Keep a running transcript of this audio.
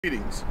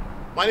Greetings.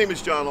 My name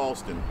is John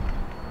Alston.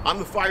 I'm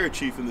the fire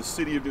chief in the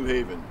city of New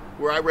Haven,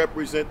 where I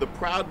represent the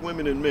proud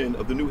women and men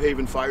of the New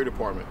Haven Fire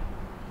Department.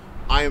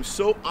 I am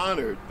so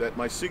honored that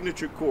my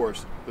signature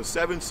course, the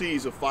 7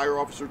 C's of Fire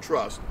Officer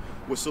Trust,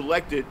 was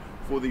selected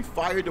for the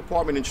Fire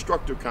Department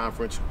Instructor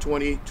Conference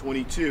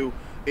 2022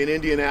 in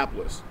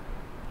Indianapolis.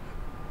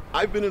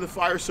 I've been in the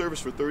fire service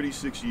for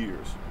 36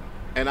 years,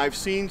 and I've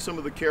seen some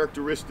of the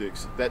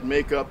characteristics that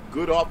make up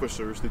good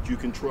officers that you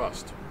can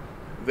trust.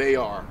 They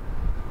are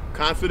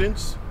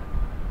confidence,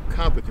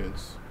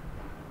 competence,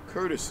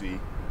 courtesy,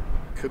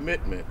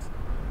 commitment,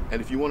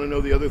 and if you want to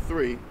know the other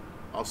 3,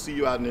 I'll see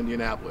you out in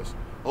Indianapolis.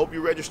 I hope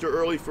you register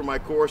early for my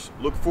course.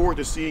 Look forward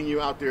to seeing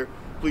you out there.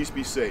 Please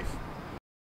be safe.